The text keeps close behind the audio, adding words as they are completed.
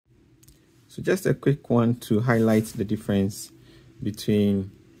So just a quick one to highlight the difference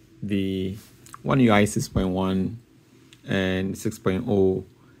between the One UI 6.1 and 6.0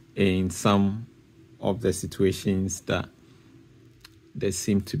 in some of the situations that there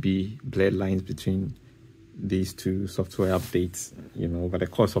seem to be blurred lines between these two software updates, over the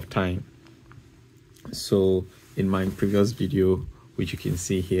course of time. So in my previous video, which you can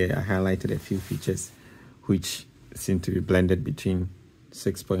see here, I highlighted a few features which seem to be blended between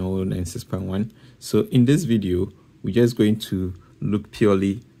 6.0 and 6.1. So in this video, we're just going to look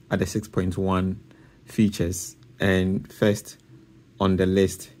purely at the 6.1 features. And first on the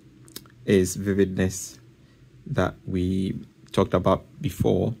list is vividness that we talked about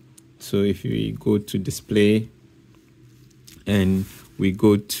before. So if we go to display and we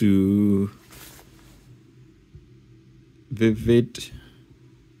go to vivid,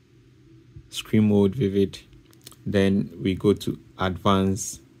 screen mode vivid, then we go to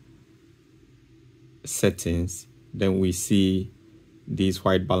advanced settings, then we see these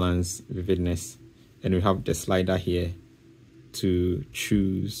white balance vividness, and we have the slider here to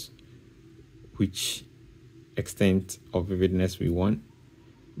choose which extent of vividness we want.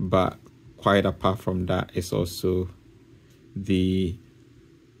 But quite apart from that is also the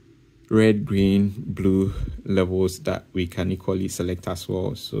red, green, blue levels that we can equally select as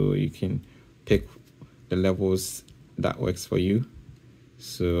well. So you can pick the levels that works for you.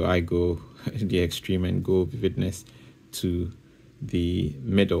 So I go the extreme and go vividness to the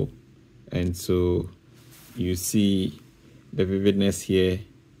middle. And so you see the vividness here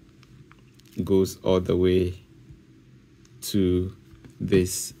goes all the way to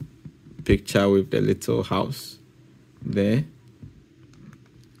this picture with the little house there.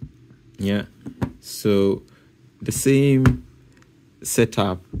 Yeah, so the same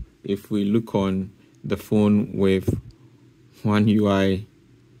setup, if we look on the phone with One UI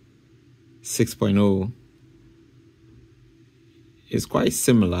 6.0, is quite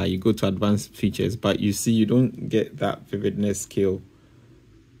similar. You go to advanced features, but you see you don't get that vividness scale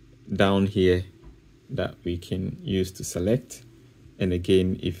down here that we can use to select. And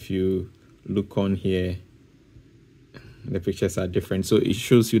again, if you look on here, the pictures are different, so it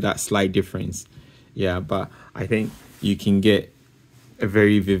shows you that slight difference. Yeah, but I think you can get a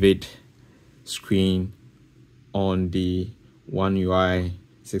very vivid screen on the One UI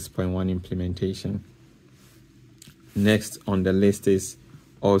 6.1 implementation. Next on the list is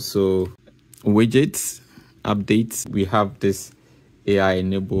also widgets updates. We have this AI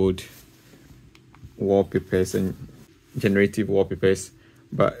enabled wallpapers and generative wallpapers,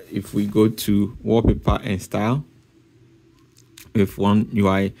 but if we go to wallpaper and style with One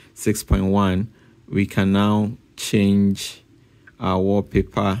UI 6.1, we can now change our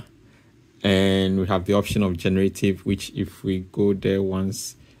wallpaper, and we have the option of generative, which if we go there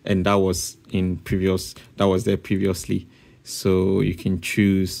once, and that was there previously, so you can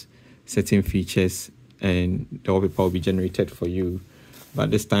choose certain features and the wallpaper will be generated for you.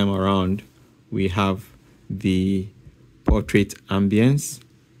 But this time around we have the portrait ambience,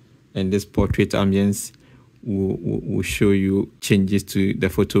 and this portrait ambience will show you changes to the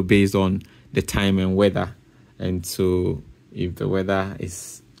photo based on the time and weather. And so if the weather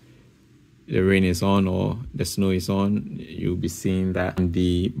is, the rain is on or the snow is on, you'll be seeing that in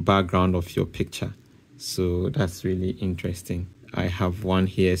the background of your picture. So that's really interesting. I have one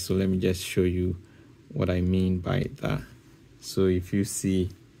here, so let me just show you what I mean by that. So if you see,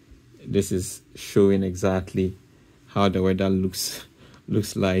 this is showing exactly how the weather looks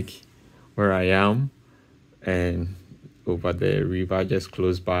like where I am, and over the river just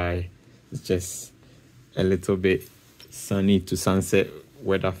close by, it's just a little bit sunny to sunset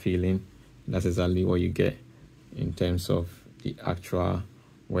weather feeling. That's exactly what you get in terms of the actual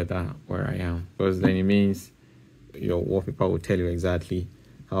weather where I am, because then it means your wallpaper will tell you exactly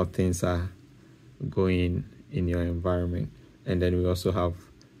how things are going in your environment. And then we also have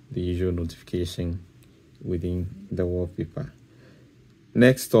the usual notification within the wallpaper.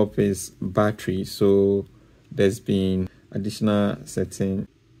 Next up is battery. So there's been additional setting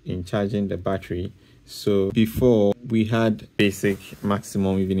in charging the battery. So before we had basic,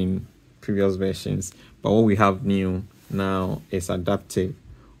 maximum, even in previous versions, but what we have new now is adaptive,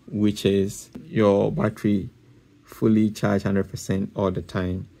 which is your battery fully charged 100% all the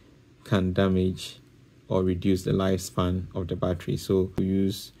time can damage or reduce the lifespan of the battery. So you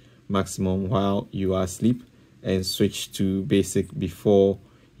use maximum while you are asleep and switch to basic before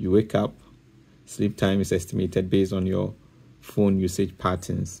you wake up. Sleep time is estimated based on your phone usage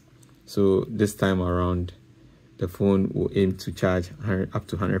patterns. So this time around, the phone will aim to charge up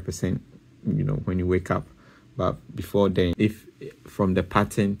to 100%, when you wake up. but before then, if from the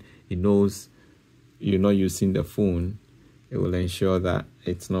pattern it knows you're not using the phone, it will ensure that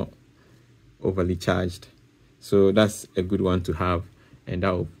it's not overly charged. So that's a good one to have, and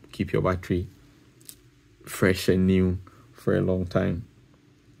that will keep your battery fresh and new for a long time.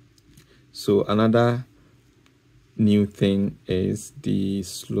 So another new thing is the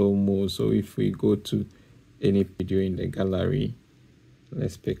slow-mo. So if we go to any video in the gallery,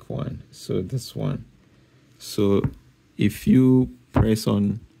 let's pick one. So this one. So if you press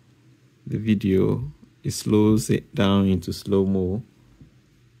on the video, it slows it down into slow-mo.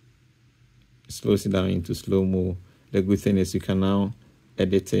 It slows it down into slow-mo. The good thing is you can now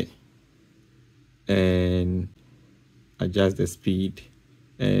edit it and adjust the speed,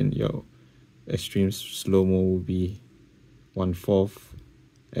 and your extreme slow-mo will be 1/4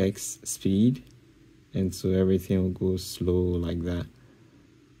 x speed, and so everything will go slow like that.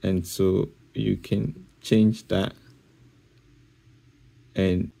 And so you can change that,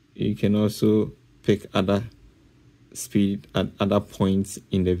 and you can also pick other speed at other points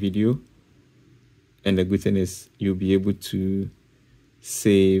in the video. And the good thing is you'll be able to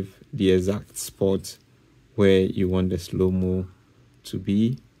save the exact spot where you want the slow-mo to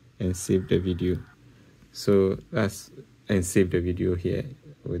be and save the video. So and save the video here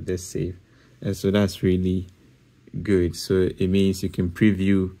with this save. And so that's really good. So it means you can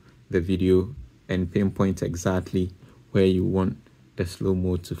preview the video and pinpoint exactly where you want the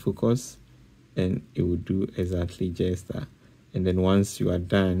slow-mo to focus, and it will do exactly just that. And then once you are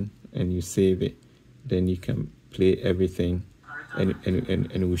done and you save it, then you can play everything, and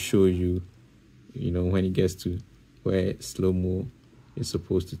it will show you, when it gets to where slow-mo is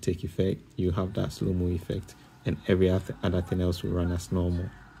supposed to take effect, you have that slow-mo effect, and every other thing else will run as normal.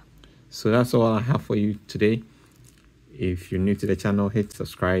 So that's all I have for you today. If you're new to the channel, hit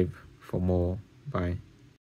subscribe for more. Bye.